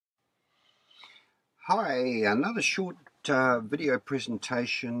Hi, another short video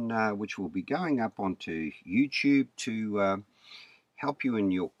presentation which will be going up onto YouTube to help you in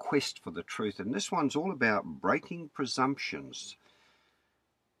your quest for the truth. And this one's all about breaking presumptions.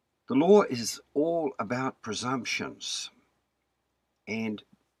 The law is all about presumptions. And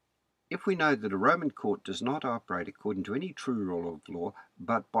if we know that a Roman court does not operate according to any true rule of law,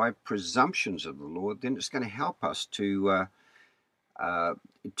 but by presumptions of the law, then it's going to help us to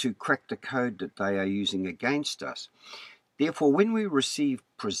crack the code that they are using against us. Therefore, when we receive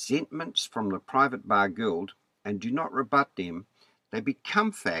presentments from the private bar guild and do not rebut them, they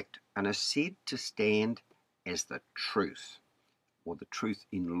become fact and are said to stand as the truth, or the truth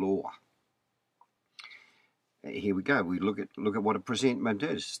in law. Here we go. We look at what a presentment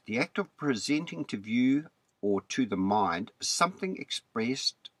is. The act of presenting to view or to the mind something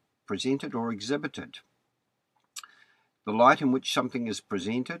expressed, presented, or exhibited. The light in which something is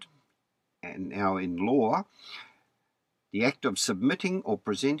presented, and now in law, the act of submitting or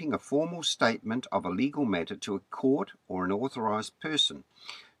presenting a formal statement of a legal matter to a court or an authorized person.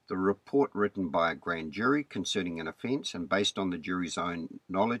 The report written by a grand jury concerning an offence and based on the jury's own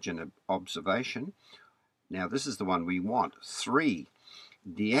knowledge and observation. Now this is the one we want. 3.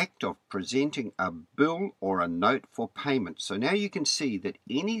 The act of presenting a bill or a note for payment. So now you can see that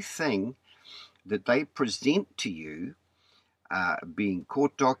anything that they present to you, being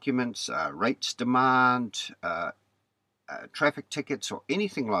court documents, rates demand, traffic tickets or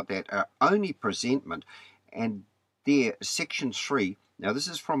anything like that, are only presentment. And there, section 3, now this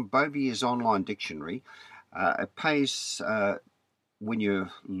is from Bovier's online dictionary. It pays, when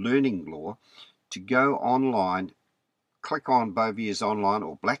you're learning law, to go online, click on Bovier's online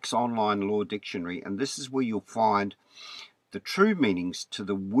or Black's online law dictionary, and this is where you'll find the true meanings to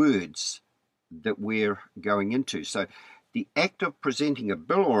the words that we're going into. So the act of presenting a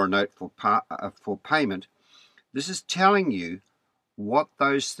bill or a note for payment, this is telling you what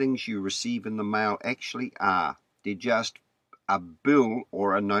those things you receive in the mail actually are. They're just a bill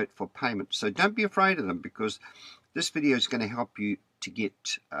or a note for payment. So don't be afraid of them, because this video is going to help you to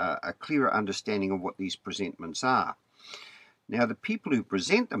get a clearer understanding of what these presentments are. Now, the people who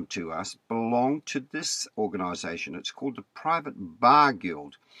present them to us belong to this organization. It's called the Private Bar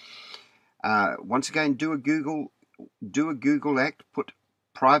Guild. Once again, do a Google act, put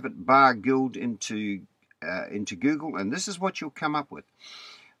Private Bar Guild into Google, and this is what you'll come up with.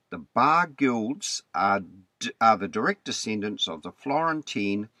 The bar guilds are the direct descendants of the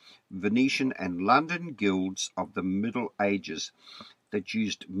Florentine, Venetian, and London guilds of the Middle Ages that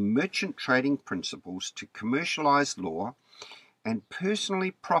used merchant trading principles to commercialize law and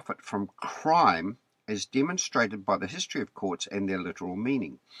personally profit from crime, as demonstrated by the history of courts and their literal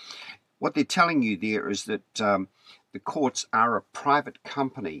meaning. What they're telling you there is that the courts are a private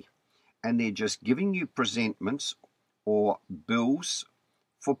company, and they're just giving you presentments or bills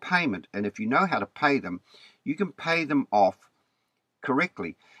for payment. And if you know how to pay them, you can pay them off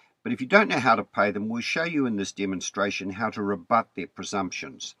correctly. But if you don't know how to pay them, we'll show you in this demonstration how to rebut their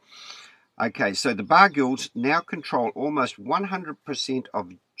presumptions. Okay, so the bar guilds now control almost 100%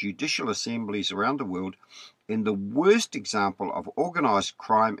 of judicial assemblies around the world, in the worst example of organized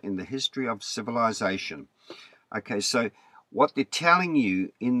crime in the history of civilization. Okay, so what they're telling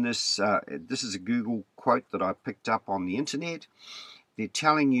you in this, this is a Google quote that I picked up on the internet. They're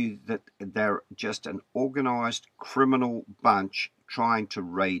telling you that they're just an organized criminal bunch trying to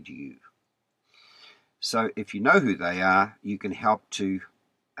raid you. So if you know who they are, you can help to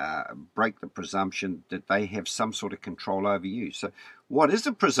break the presumption that they have some sort of control over you. So what is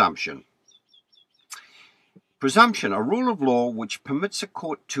a presumption? Presumption, a rule of law which permits a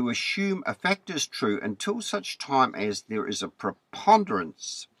court to assume a fact is true until such time as there is a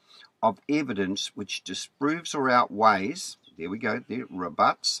preponderance of evidence which disproves or outweighs, there we go, there,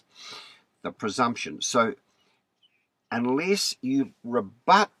 rebuts the presumption. So unless you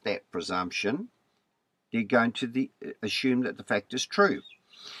rebut that presumption, they're going to assume that the fact is true.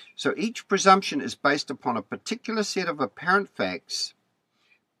 So each presumption is based upon a particular set of apparent facts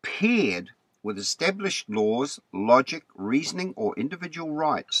paired with established laws, logic, reasoning, or individual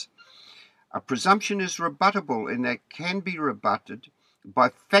rights. A presumption is rebuttable in that it can be rebutted by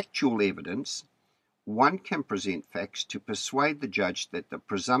factual evidence. One can present facts to persuade the judge that the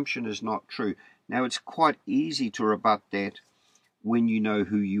presumption is not true. Now, it's quite easy to rebut that when you know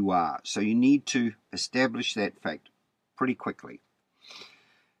who you are. So you need to establish that fact pretty quickly.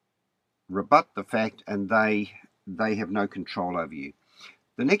 Rebut the fact, and they have no control over you.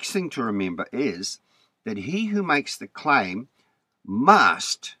 The next thing to remember is that he who makes the claim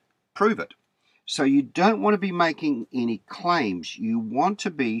must prove it. So you don't want to be making any claims. You want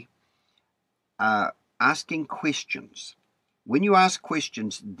to be asking questions. When you ask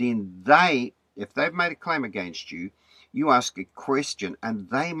questions, then if they've made a claim against you, you ask a question and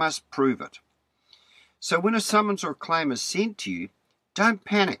they must prove it. So when a summons or a claim is sent to you, don't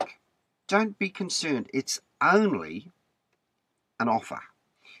panic. Don't be concerned. It's only an offer.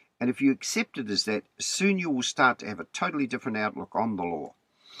 And if you accept it as that, soon you will start to have a totally different outlook on the law.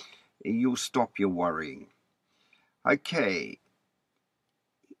 You'll stop your worrying. Okay.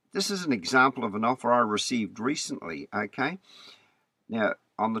 This is an example of an offer I received recently. Okay. Now,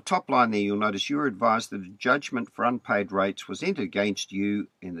 on the top line there, you'll notice you were advised that a judgment for unpaid rates was entered against you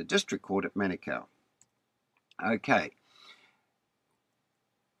in the District Court at Manukau. Okay.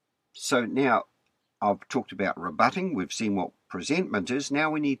 So now I've talked about rebutting. We've seen what presentment is.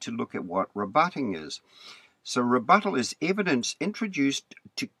 Now we need to look at what rebutting is. So rebuttal is evidence introduced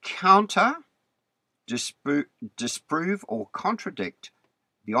to counter, disprove, or contradict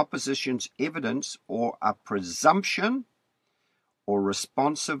the opposition's evidence or a presumption or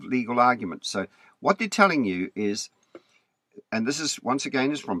responsive legal argument. So what they're telling you is, and this is once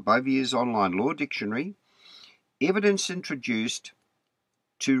again is from Bovier's Online Law Dictionary, evidence introduced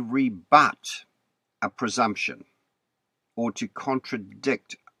to rebut a presumption or to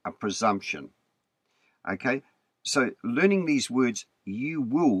contradict a presumption. Okay, so learning these words, you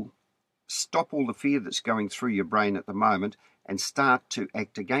will stop all the fear that's going through your brain at the moment and start to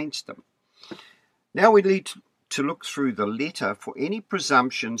act against them. Now we need to look through the letter for any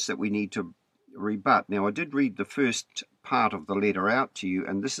presumptions that we need to rebut. Now I did read the first part of the letter out to you,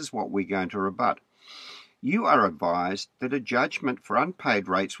 and this is what we're going to rebut. You are advised that a judgment for unpaid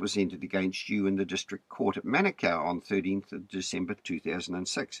rates was entered against you in the District Court at Manukau on 13th of December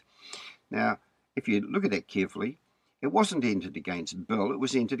 2006. Now, if you look at that carefully, it wasn't entered against Bill, it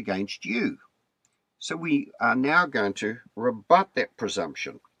was entered against you. So we are now going to rebut that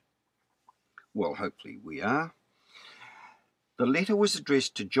presumption. Well, hopefully we are. The letter was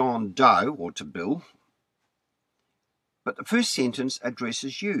addressed to John Doe, or to Bill, but the first sentence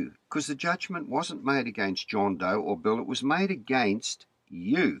addresses you, because the judgment wasn't made against John Doe or Bill, it was made against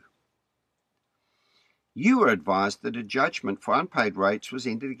you. You were advised that a judgment for unpaid rates was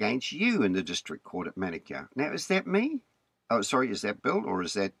entered against you in the District Court at Manukau. Now, is that me? Oh, sorry, is that Bill or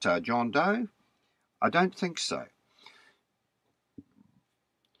is that John Doe? I don't think so.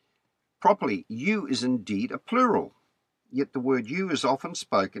 Properly, you is indeed a plural, yet the word you is often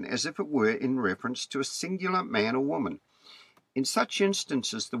spoken as if it were in reference to a singular man or woman. In such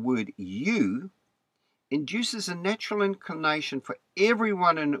instances, the word you induces a natural inclination for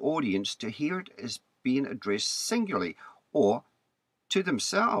everyone in the audience to hear it as being addressed singularly or to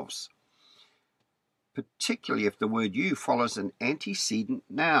themselves, particularly if the word you follows an antecedent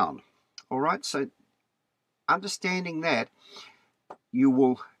noun. All right, so understanding that, you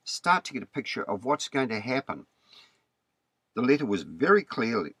will start to get a picture of what's going to happen. The letter was very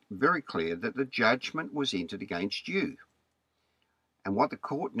clear that the judgment was entered against you. And what the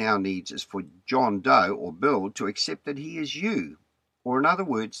court now needs is for John Doe or Bill to accept that he is you, or in other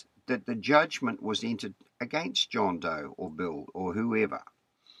words, that the judgment was entered against John Doe or Bill or whomever.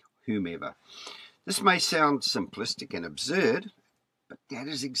 This may sound simplistic and absurd, but that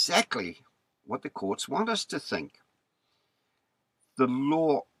is exactly what the courts want us to think. The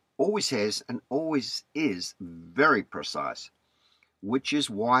law always has and always is very precise, which is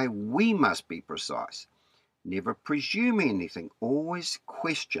why we must be precise. Never presume anything. Always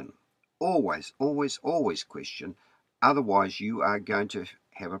question. Always, always, always question. Otherwise, you are going to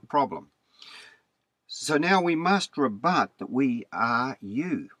have a problem. So now we must rebut that we are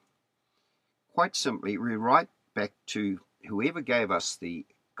you. Quite simply, we write back to whoever gave us the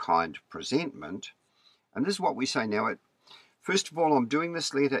kind presentment. And this is what we say now. First of all, I'm doing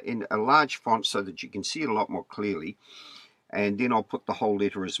this letter in a large font so that you can see it a lot more clearly. And then I'll put the whole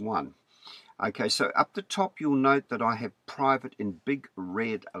letter as one. Okay, so up the top you'll note that I have private in big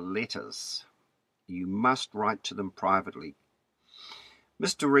red letters. You must write to them privately.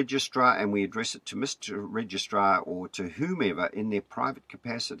 Mr. Registrar, and we address it to Mr. Registrar or to whomever in their private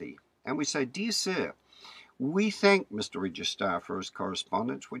capacity. And we say, Dear Sir, we thank Mr. Registrar for his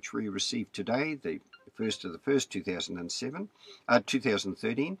correspondence, which we received today, the 1st of the 1st,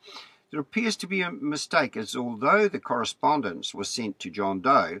 2013. There appears to be a mistake, as although the correspondence was sent to John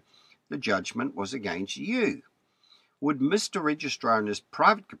Doe, the judgment was against you. Would Mr. Registrar in his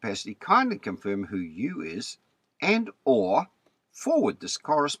private capacity kindly confirm who you is and or forward this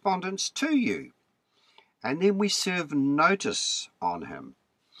correspondence to you? And then we serve notice on him.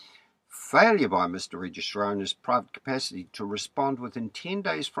 Failure by Mr. Registrar in his private capacity to respond within 10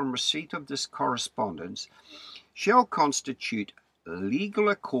 days from receipt of this correspondence shall constitute legal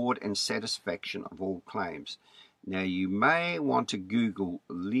accord and satisfaction of all claims. Now, you may want to Google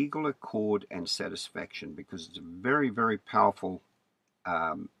legal accord and satisfaction because it's a very, very powerful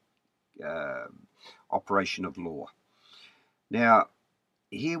operation of law. Now,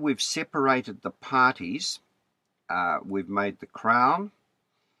 here we've separated the parties. We've made the Crown,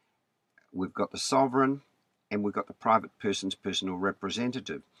 we've got the Sovereign, and we've got the private person's personal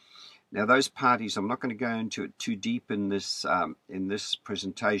representative. Now, those parties, I'm not going to go into it too deep in this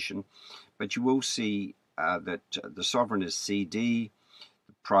presentation, but you will see that the Sovereign is CD,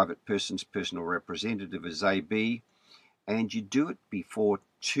 the private person's personal representative is AB, and you do it before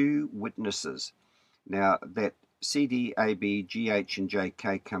two witnesses. Now, that CD, AB, GH, and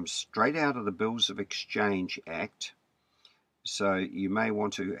JK comes straight out of the Bills of Exchange Act, so you may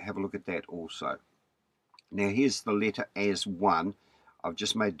want to have a look at that also. Now, here's the letter as one. I've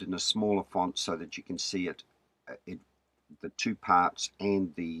just made it in a smaller font so that you can see it, the two parts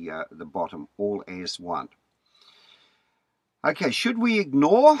and the bottom, all as one. Okay, should we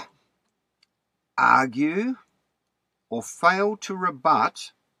ignore, argue, or fail to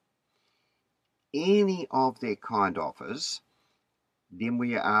rebut any of their kind offers, then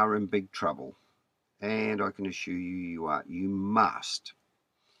we are in big trouble. And I can assure you, you are. You must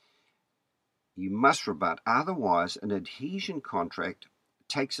rebut. Otherwise, an adhesion contract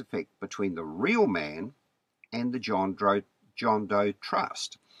takes effect between the real man and the John Doe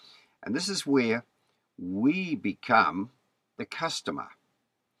Trust. And this is where we become the customer.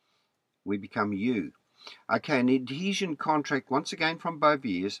 We become you. Okay, an adhesion contract, once again from both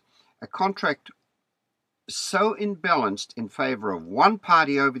ears, a contract so imbalanced in favor of one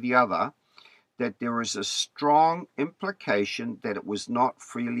party over the other that there is a strong implication that it was not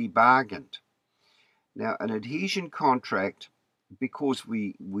freely bargained. Now, an adhesion contract, because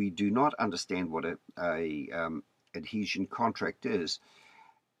we do not understand what a adhesion contract is,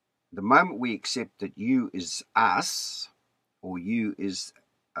 the moment we accept that you is us, or you is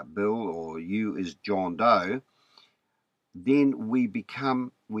Bill, or you is John Doe, then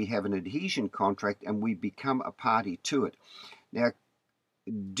we have an adhesion contract and we become a party to it. Now,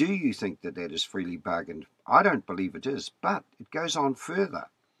 do you think that that is freely bargained? I don't believe it is, but it goes on further.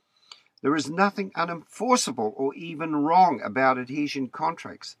 There is nothing unenforceable or even wrong about adhesion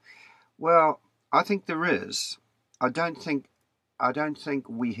contracts. Well, I think there is. I don't think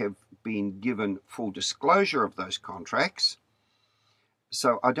we have been given full disclosure of those contracts.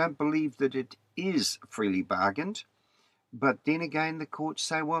 So I don't believe that it is freely bargained. But then again, the courts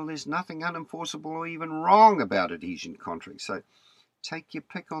say, well, there's nothing unenforceable or even wrong about adhesion contracts. So take your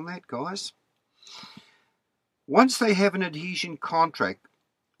pick on that, guys. Once they have an adhesion contract,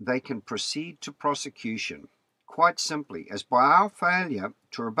 they can proceed to prosecution. Quite simply, as by our failure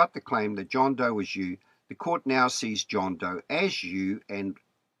to rebut the claim that John Doe was you, the court now sees John Doe as you and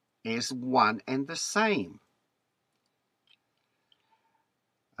as one and the same.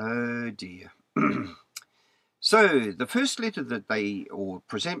 Oh dear. So the first letter or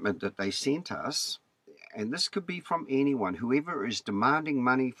presentment that they sent us, and this could be from anyone, whoever is demanding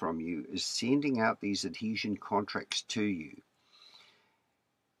money from you is sending out these adhesion contracts to you.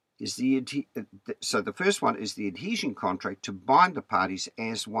 So the first one is the adhesion contract to bind the parties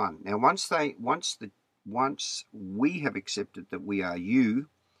as one. Now, once we have accepted that we are you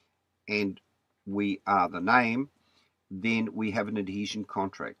and we are the name, then we have an adhesion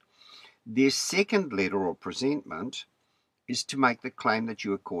contract. Their second letter or presentment is to make the claim that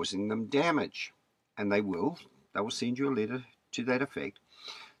you are causing them damage, and they will send you a letter to that effect.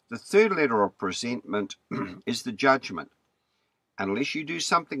 The third letter of presentment is the judgment. Unless you do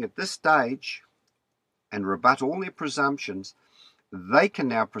something at this stage and rebut all their presumptions, they can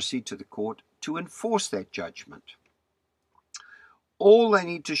now proceed to the court to enforce that judgment. All they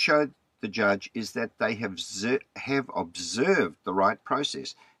need to show the judge is that they have observed the right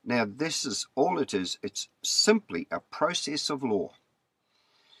process. Now, this is all it is. It's simply a process of law.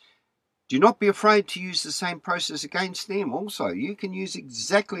 Do not be afraid to use the same process against them also. You can use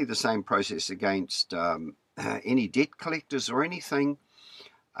exactly the same process against any debt collectors or anything,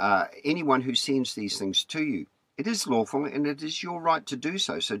 anyone who sends these things to you. It is lawful and it is your right to do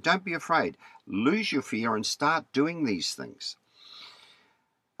so. So don't be afraid. Lose your fear and start doing these things.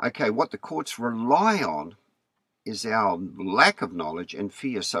 Okay, what the courts rely on is our lack of knowledge and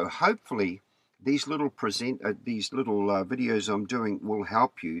fear. So hopefully these little videos I'm doing will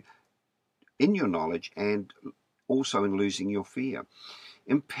help you in your knowledge and also in losing your fear.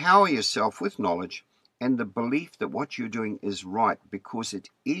 Empower yourself with knowledge and the belief that what you're doing is right, because it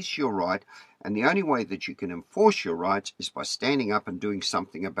is your right, and the only way that you can enforce your rights is by standing up and doing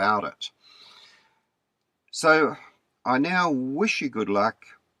something about it. So I now wish you good luck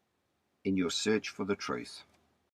in your search for the truth.